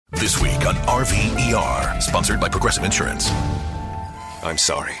This week on RVER, sponsored by Progressive Insurance. I'm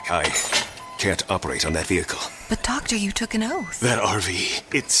sorry, I can't operate on that vehicle. But doctor, you took an oath. That RV,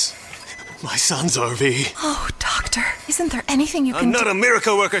 it's my son's RV. Oh, doctor, isn't there anything you can I'm not a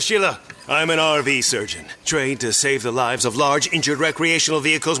miracle worker, Sheila. I'm an RV surgeon, trained to save the lives of large injured recreational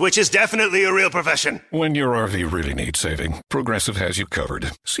vehicles, which is definitely a real profession. When your RV really needs saving, Progressive has you covered.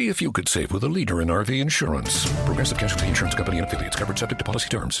 See if you could save with a leader in RV insurance. Progressive Casualty Insurance Company and affiliates, covered subject to policy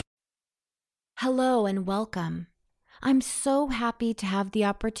terms. Hello and welcome. I'm so happy to have the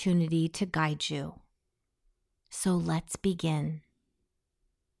opportunity to guide you. So let's begin.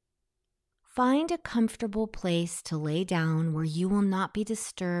 Find a comfortable place to lay down where you will not be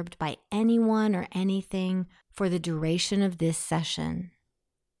disturbed by anyone or anything for the duration of this session.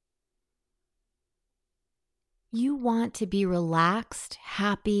 You want to be relaxed,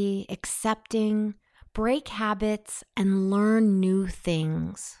 happy, accepting, break habits, and learn new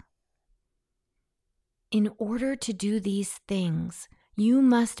things. In order to do these things, you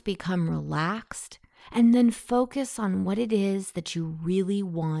must become relaxed and then focus on what it is that you really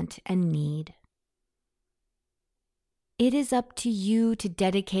want and need. It is up to you to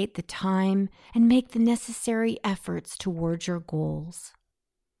dedicate the time and make the necessary efforts towards your goals.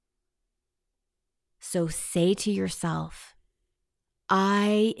 So say to yourself,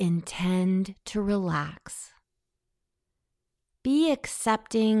 I intend to relax. Be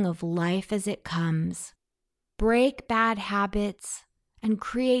accepting of life as it comes. Break bad habits and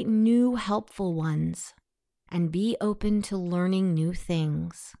create new helpful ones, and be open to learning new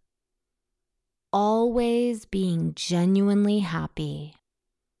things. Always being genuinely happy.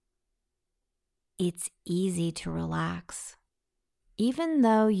 It's easy to relax, even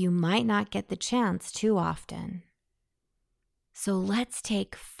though you might not get the chance too often. So let's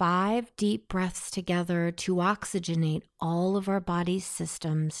take 5 deep breaths together to oxygenate all of our body's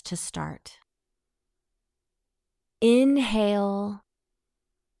systems to start. Inhale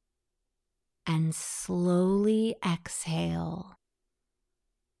and slowly exhale.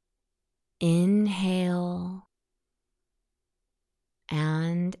 Inhale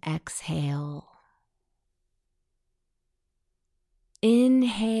and exhale.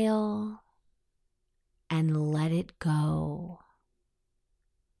 Inhale and let it go.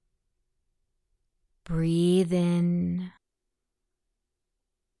 Breathe in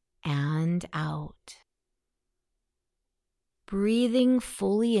and out. Breathing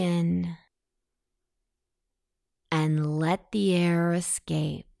fully in and let the air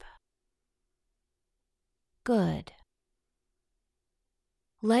escape. Good.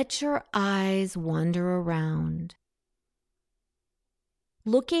 Let your eyes wander around,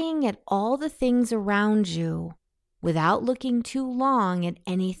 looking at all the things around you without looking too long at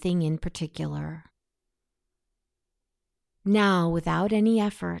anything in particular. Now, without any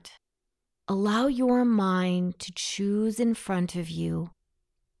effort, allow your mind to choose in front of you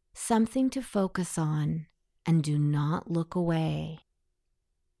something to focus on and do not look away.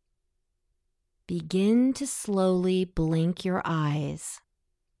 Begin to slowly blink your eyes,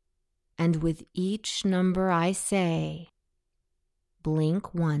 and with each number I say,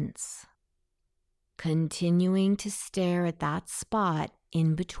 blink once, continuing to stare at that spot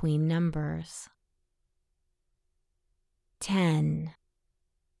in between numbers. 10,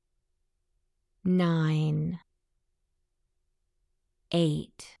 9,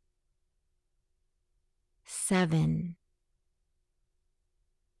 8, 7,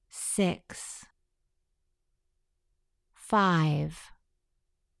 6, 5,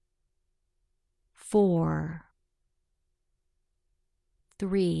 4,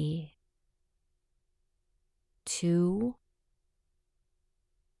 3, 2,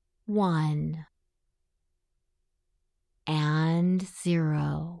 1, and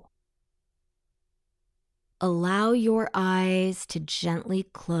 0. Allow your eyes to gently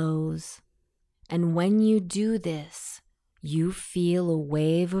close, and when you do this, you feel a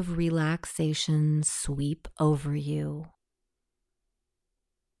wave of relaxation sweep over you.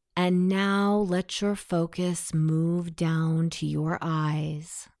 And now let your focus move down to your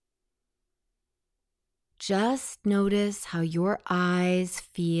eyes. Just notice how your eyes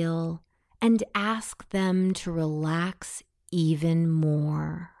feel and ask them to relax even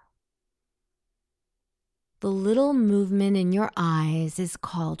more. The little movement in your eyes is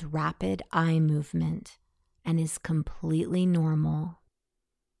called rapid eye movement and is completely normal.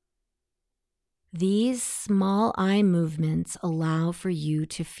 These small eye movements allow for you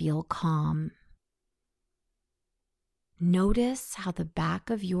to feel calm. Notice how the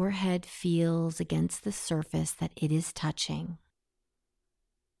back of your head feels against the surface that it is touching.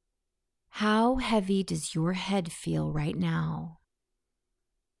 How heavy does your head feel right now?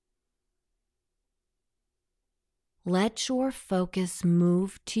 let your focus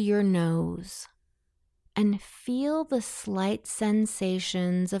move to your nose and feel the slight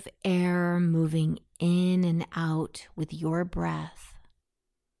sensations of air moving in and out with your breath.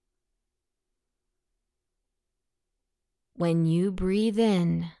 When you breathe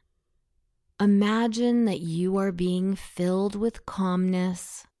in, imagine that you are being filled with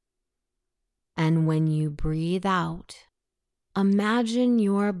calmness, and when you breathe out, imagine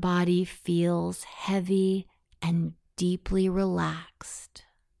your body feels heavy and deeply relaxed.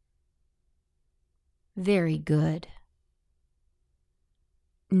 Very good.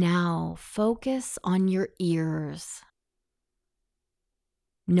 Now focus on your ears.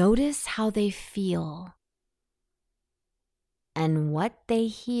 Notice how they feel and what they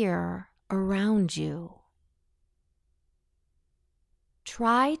hear around you.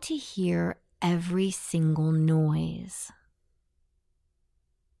 Try to hear every single noise.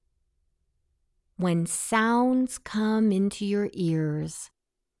 When sounds come into your ears,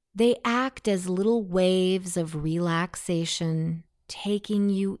 they act as little waves of relaxation, taking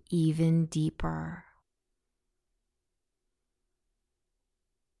you even deeper.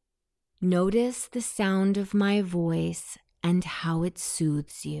 Notice the sound of my voice and how it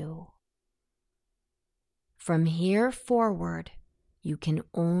soothes you. From here forward, you can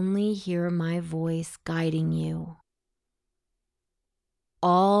only hear my voice guiding you.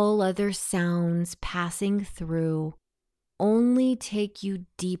 All other sounds passing through only take you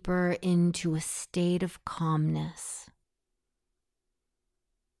deeper into a state of calmness.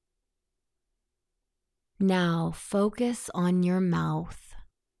 Now focus on your mouth.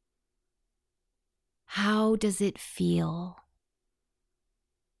 How does it feel?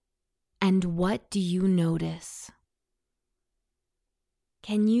 And what do you notice?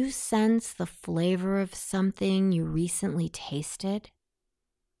 Can you sense the flavor of something you recently tasted?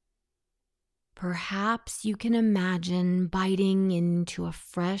 Perhaps you can imagine biting into a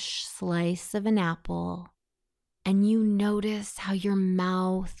fresh slice of an apple, and you notice how your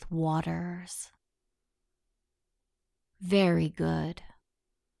mouth waters. Very good.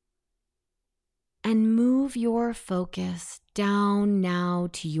 And move your focus down now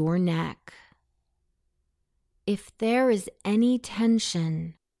to your neck. If there is any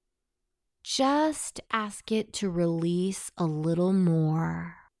tension, just ask it to release a little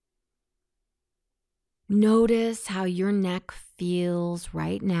more. Notice how your neck feels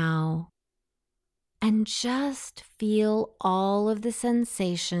right now, and just feel all of the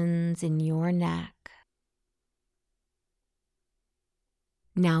sensations in your neck.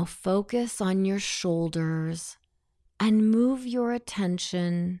 Now focus on your shoulders and move your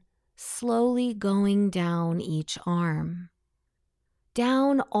attention slowly going down each arm,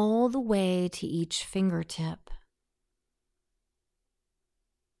 down all the way to each fingertip.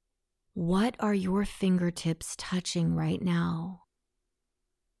 What are your fingertips touching right now?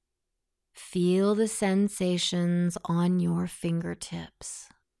 Feel the sensations on your fingertips.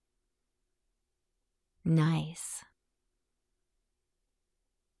 Nice.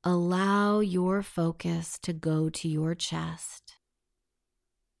 Allow your focus to go to your chest,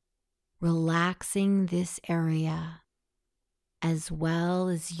 relaxing this area as well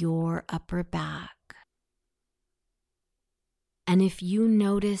as your upper back. And if you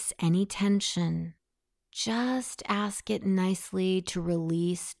notice any tension, just ask it nicely to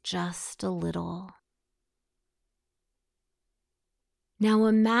release just a little. Now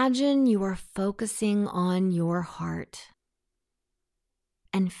imagine you are focusing on your heart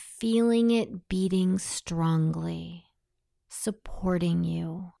and feeling it beating strongly, supporting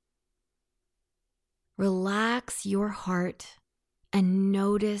you. Relax your heart and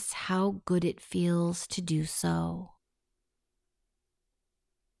notice how good it feels to do so.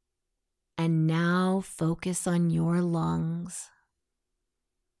 And now focus on your lungs.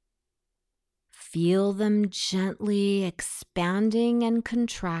 Feel them gently expanding and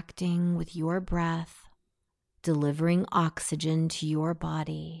contracting with your breath, delivering oxygen to your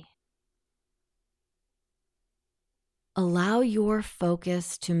body. Allow your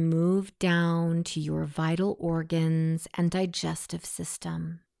focus to move down to your vital organs and digestive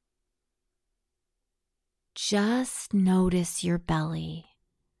system. Just notice your belly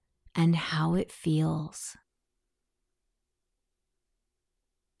and how it feels.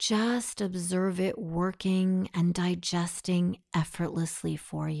 Just observe it working and digesting effortlessly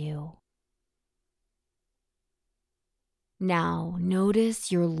for you. Now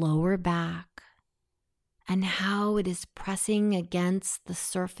notice your lower back and how it is pressing against the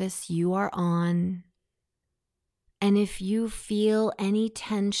surface you are on. And if you feel any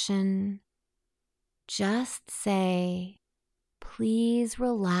tension, just say, "Please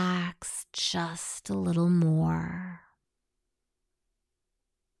relax just a little more."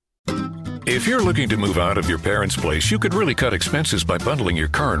 If you're looking to move out of your parents' place, you could really cut expenses by bundling your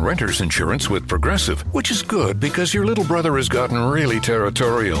car and renter's insurance with Progressive, which is good because your little brother has gotten really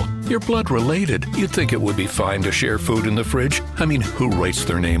territorial. You're blood related. You'd think it would be fine to share food in the fridge. I mean, who writes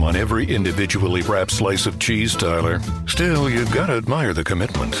their name on every individually wrapped slice of cheese, Tyler? Still, you've got to admire the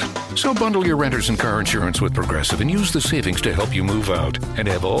commitment. So bundle your renter's and car insurance with Progressive and use the savings to help you move out and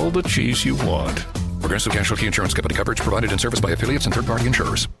have all the cheese you want. Progressive Casualty Insurance Company. Coverage provided and serviced by affiliates and third-party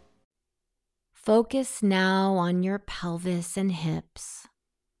insurers. Focus now on your pelvis and hips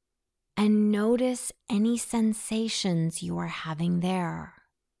and notice any sensations you are having there.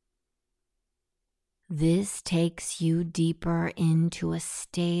 This takes you deeper into a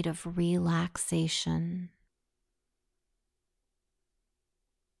state of relaxation.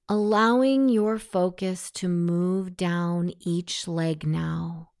 Allowing your focus to move down each leg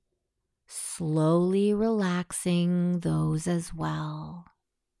now, slowly relaxing those as well.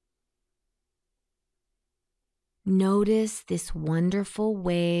 Notice this wonderful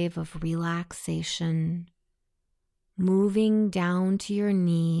wave of relaxation moving down to your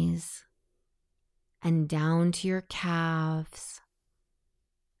knees and down to your calves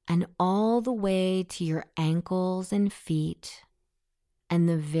and all the way to your ankles and feet and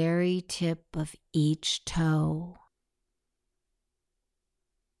the very tip of each toe.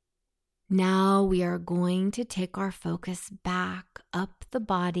 Now we are going to take our focus back up the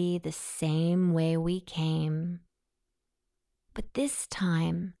body the same way we came. But this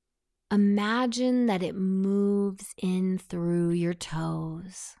time, imagine that it moves in through your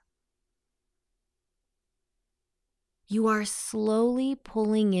toes. You are slowly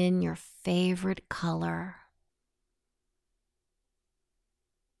pulling in your favorite color.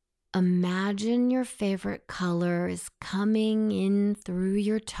 Imagine your favorite color is coming in through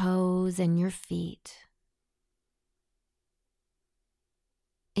your toes and your feet.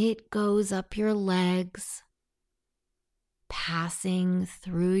 It goes up your legs, passing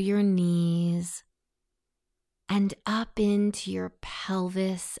through your knees and up into your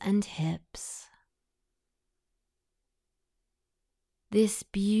pelvis and hips. This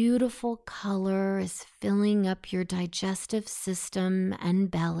beautiful color is filling up your digestive system and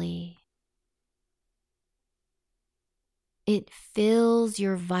belly. It fills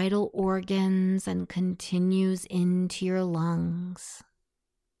your vital organs and continues into your lungs.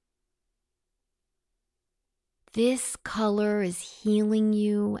 This color is healing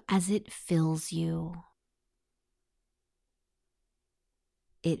you as it fills you.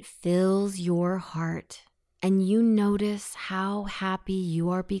 It fills your heart, and you notice how happy you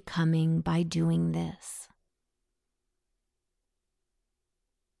are becoming by doing this.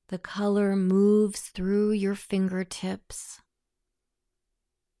 The color moves through your fingertips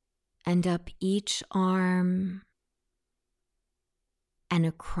and up each arm and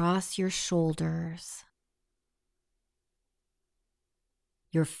across your shoulders.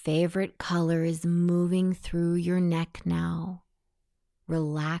 Your favorite color is moving through your neck now,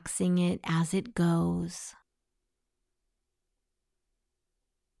 relaxing it as it goes.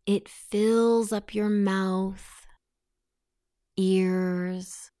 It fills up your mouth,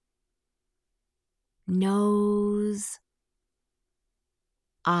 ears, nose,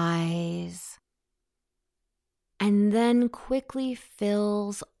 eyes, and then quickly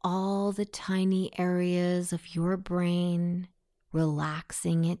fills all the tiny areas of your brain,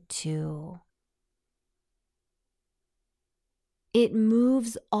 relaxing it too. It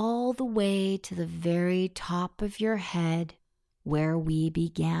moves all the way to the very top of your head where we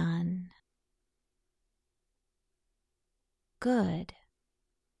began. Good.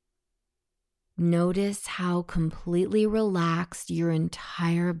 Notice how completely relaxed your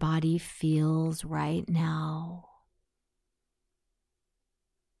entire body feels right now.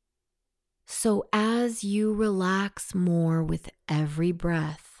 So as you relax more with every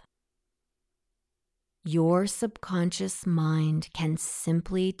breath, your subconscious mind can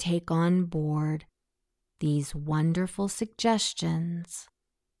simply take on board these wonderful suggestions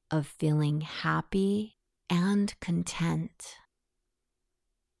of feeling happy and content.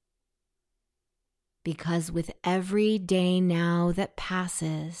 Because with every day now that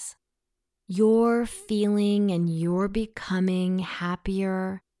passes, you're feeling and you're becoming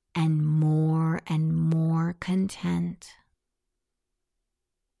happier and more content.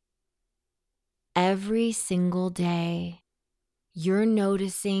 Every single day, you're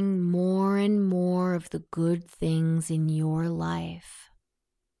noticing more and more of the good things in your life.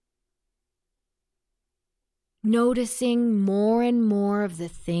 Noticing more and more of the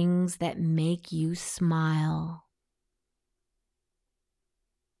things that make you smile.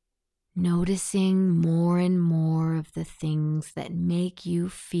 noticing more and more of the things that make you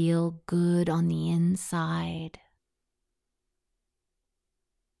feel good on the inside.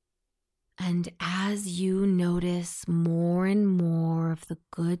 And as you notice more and more of the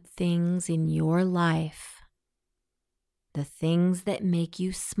good things in your life, the things that make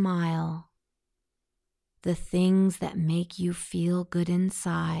you smile, the things that make you feel good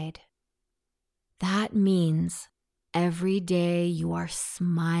inside, that means every day you are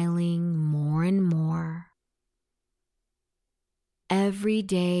smiling more and more. Every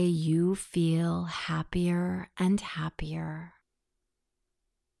day you feel happier and happier.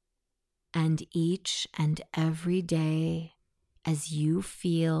 And each and every day, as you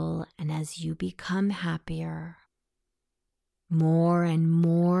feel and as you become happier, more and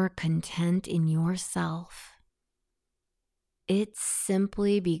more content in yourself, it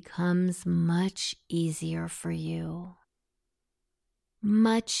simply becomes much easier for you.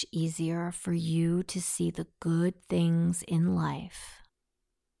 Much easier for you to see the good things in life.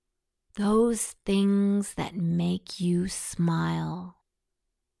 Those things that make you smile.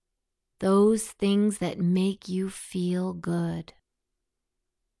 Those things that make you feel good.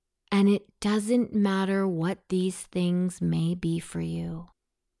 And it doesn't matter what these things may be for you.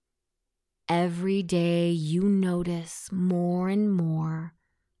 Every day you notice more and more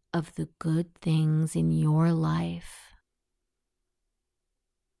of the good things in your life.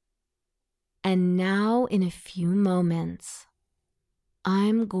 And now, in a few moments,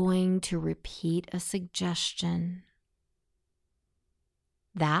 I'm going to repeat a suggestion.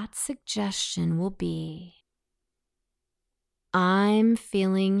 That suggestion will be, I'm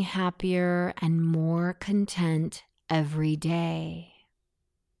feeling happier and more content every day.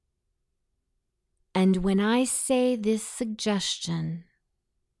 And when I say this suggestion,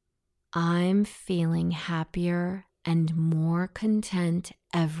 I'm feeling happier and more content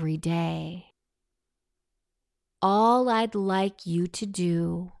every day. All I'd like you to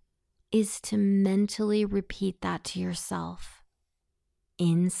do is to mentally repeat that to yourself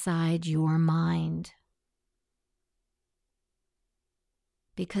inside your mind.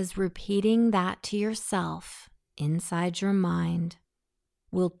 Because repeating that to yourself inside your mind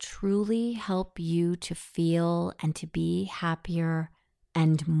will truly help you to feel and to be happier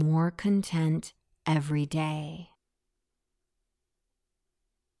and more content every day.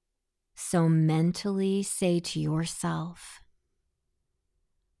 So mentally say to yourself,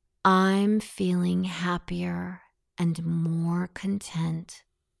 I'm feeling happier and more content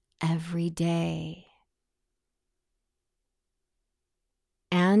every day.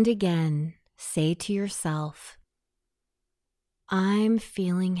 And again, say to yourself, I'm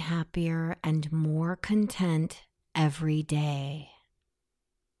feeling happier and more content every day.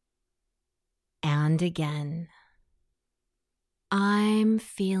 And again, I'm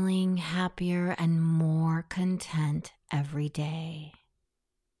feeling happier and more content every day.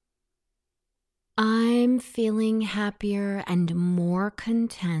 I'm feeling happier and more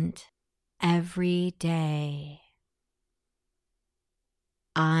content every day.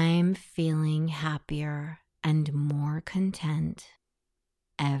 I'm feeling happier and more content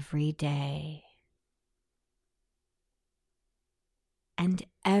every day. And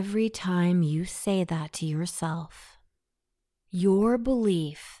every time you say that to yourself, your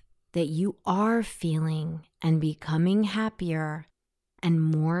belief that you are feeling and becoming happier and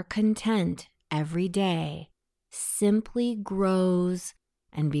more content every day simply grows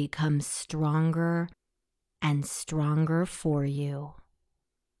and becomes stronger and stronger for you.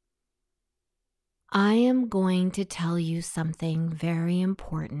 I am going to tell you something very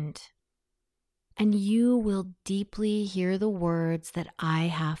important, and you will deeply hear the words that I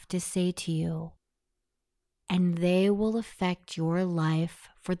have to say to you, and they will affect your life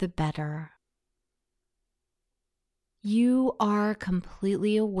for the better. You are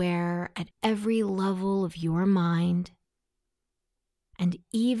completely aware at every level of your mind, and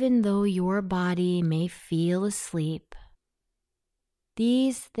even though your body may feel asleep,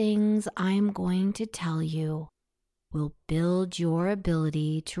 these things I'm going to tell you will build your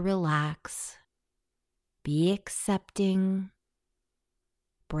ability to relax, be accepting,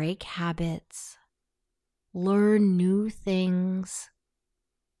 break habits, learn new things,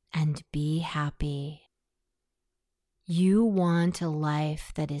 and be happy. You want a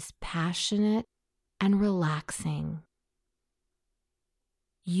life that is passionate and relaxing.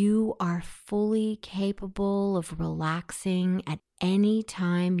 You are fully capable of relaxing at any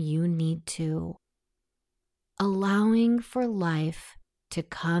time you need to, allowing for life to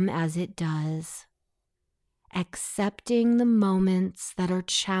come as it does, accepting the moments that are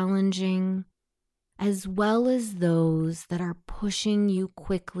challenging as well as those that are pushing you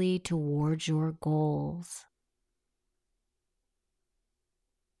quickly towards your goals.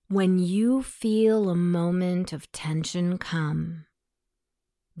 When you feel a moment of tension come,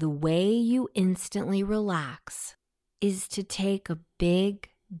 the way you instantly relax is to take a big,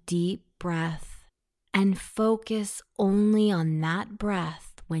 deep breath and focus only on that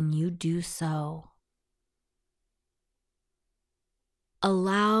breath when you do so.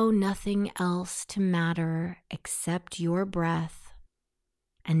 Allow nothing else to matter except your breath,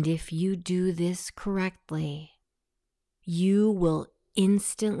 and if you do this correctly, you will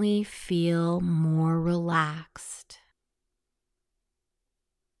instantly feel more relaxed.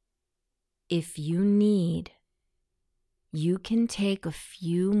 If you need, you can take a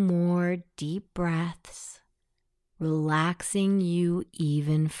few more deep breaths, relaxing you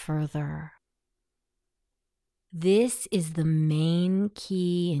even further. This is the main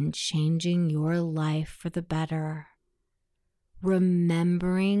key in changing your life for the better.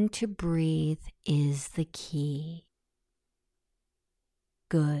 Remembering to breathe is the key.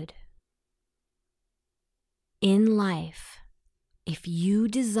 Good. In life, if you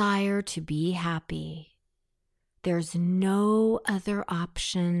desire to be happy, there's no other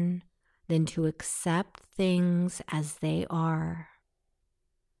option than to accept things as they are.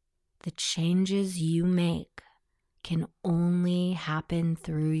 The changes you make can only happen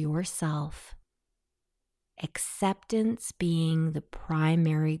through yourself, acceptance being the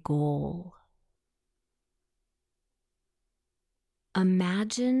primary goal.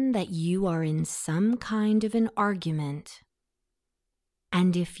 Imagine that you are in some kind of an argument,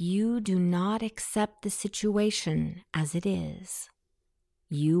 and if you do not accept the situation as it is,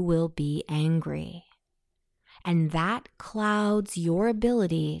 you will be angry, and that clouds your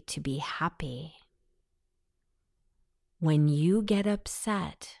ability to be happy. When you get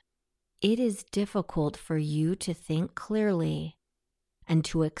upset, it is difficult for you to think clearly and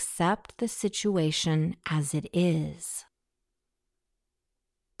to accept the situation as it is.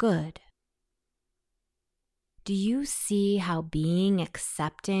 Good. Do you see how being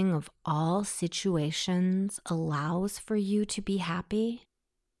accepting of all situations allows for you to be happy?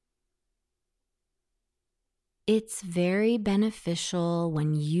 It's very beneficial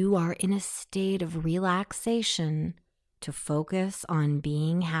when you are in a state of relaxation to focus on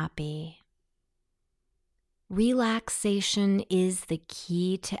being happy. Relaxation is the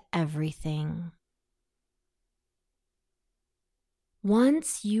key to everything.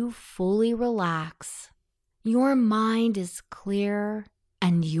 Once you fully relax, your mind is clear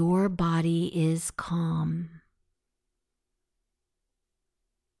and your body is calm.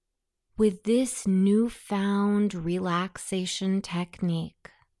 With this newfound relaxation technique,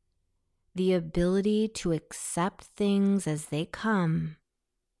 the ability to accept things as they come,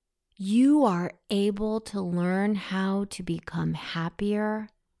 you are able to learn how to become happier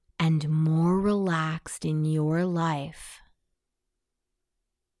and more relaxed in your life.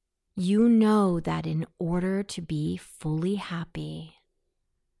 You know that in order to be fully happy,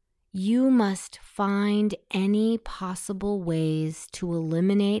 you must find any possible ways to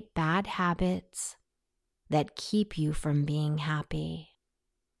eliminate bad habits that keep you from being happy.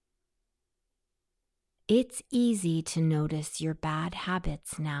 It's easy to notice your bad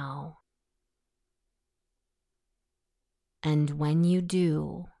habits now. And when you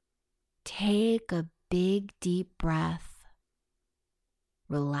do, take a big deep breath,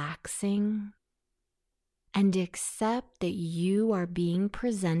 relaxing, and accept that you are being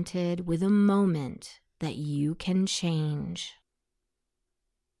presented with a moment that you can change.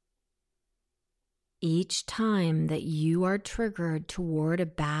 Each time that you are triggered toward a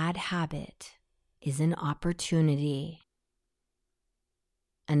bad habit is an opportunity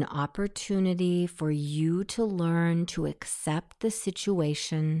for you to learn to accept the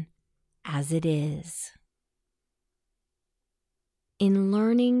situation as it is. In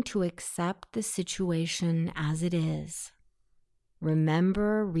learning to accept the situation as it is,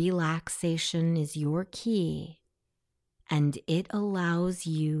 remember relaxation is your key, and it allows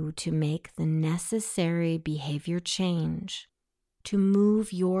you to make the necessary behavior change to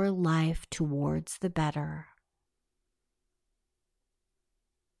move your life towards the better.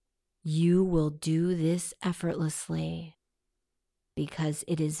 You will do this effortlessly because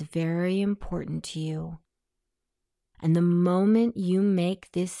it is very important to you. And the moment you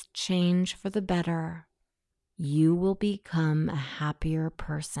make this change for the better, you will become a happier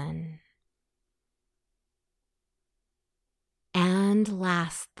person. And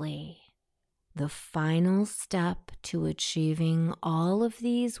lastly, the final step to achieving all of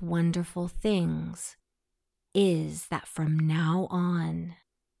these wonderful things is that from now on,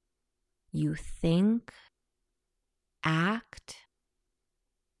 you think, act,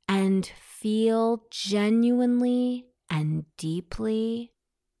 and feel genuinely and deeply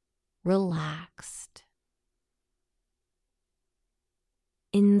relaxed.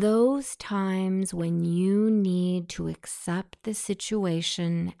 In those times when you need to accept the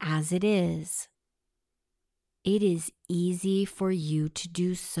situation as it is easy for you to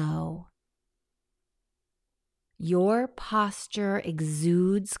do so. Your posture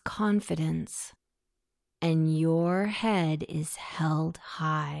exudes confidence, and your head is held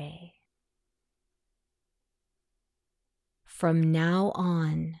high. From now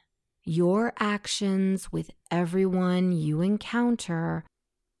on, your actions with everyone you encounter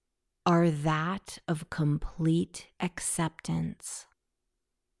are that of complete acceptance.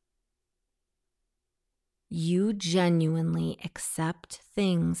 You genuinely accept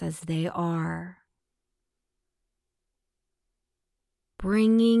things as they are,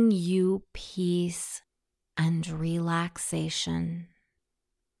 bringing you peace and relaxation.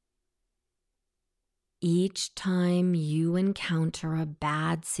 Each time you encounter a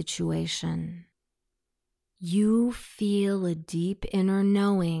bad situation, you feel a deep inner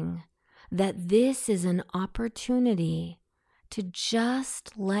knowing that this is an opportunity to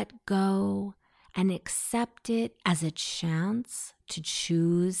just let go and accept it as a chance to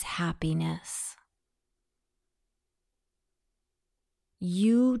choose happiness.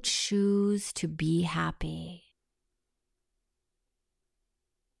 You choose to be happy.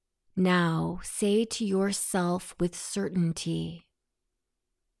 Now say to yourself with certainty,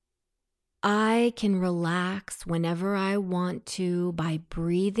 I can relax whenever I want to by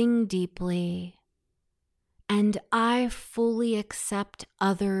breathing deeply, and I fully accept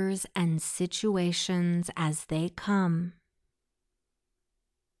others and situations as they come.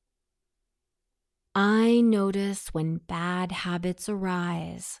 I notice when bad habits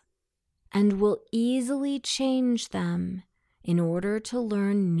arise and will easily change them in order to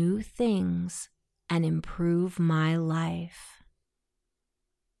learn new things and improve my life.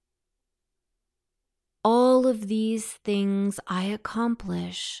 All of these things I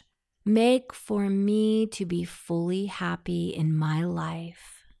accomplish make for me to be fully happy in my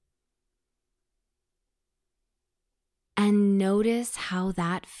life. And notice how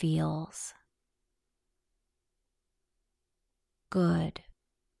that feels. Good.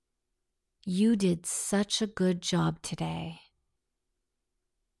 You did such a good job today.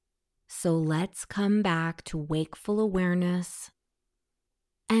 So let's come back to wakeful awareness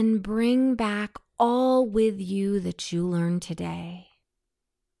and bring back all with you that you learned today.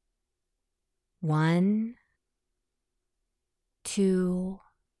 1, 2,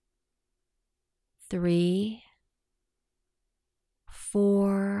 3,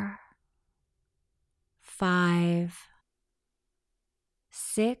 4, 5,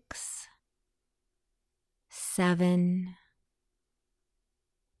 6, 7,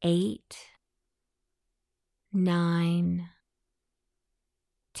 8, 9,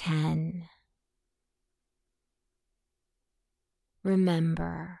 10.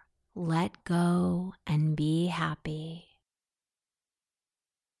 Remember, let go and be happy.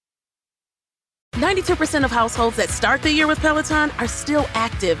 92% of households that start the year with Peloton are still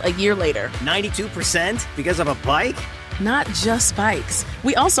active a year later. 92% because of a bike? Not just bikes.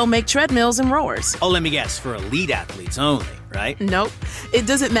 We also make treadmills and rowers. Oh, let me guess, for elite athletes only, right? Nope. It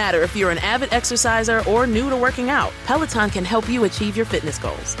doesn't matter if you're an avid exerciser or new to working out. Peloton can help you achieve your fitness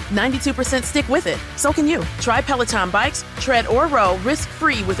goals. 92% stick with it. So can you. Try Peloton bikes, tread, or row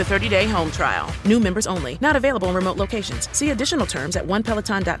risk-free with a 30-day home trial. New members only. Not available in remote locations. See additional terms at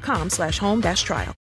onepeloton.com/home-trial.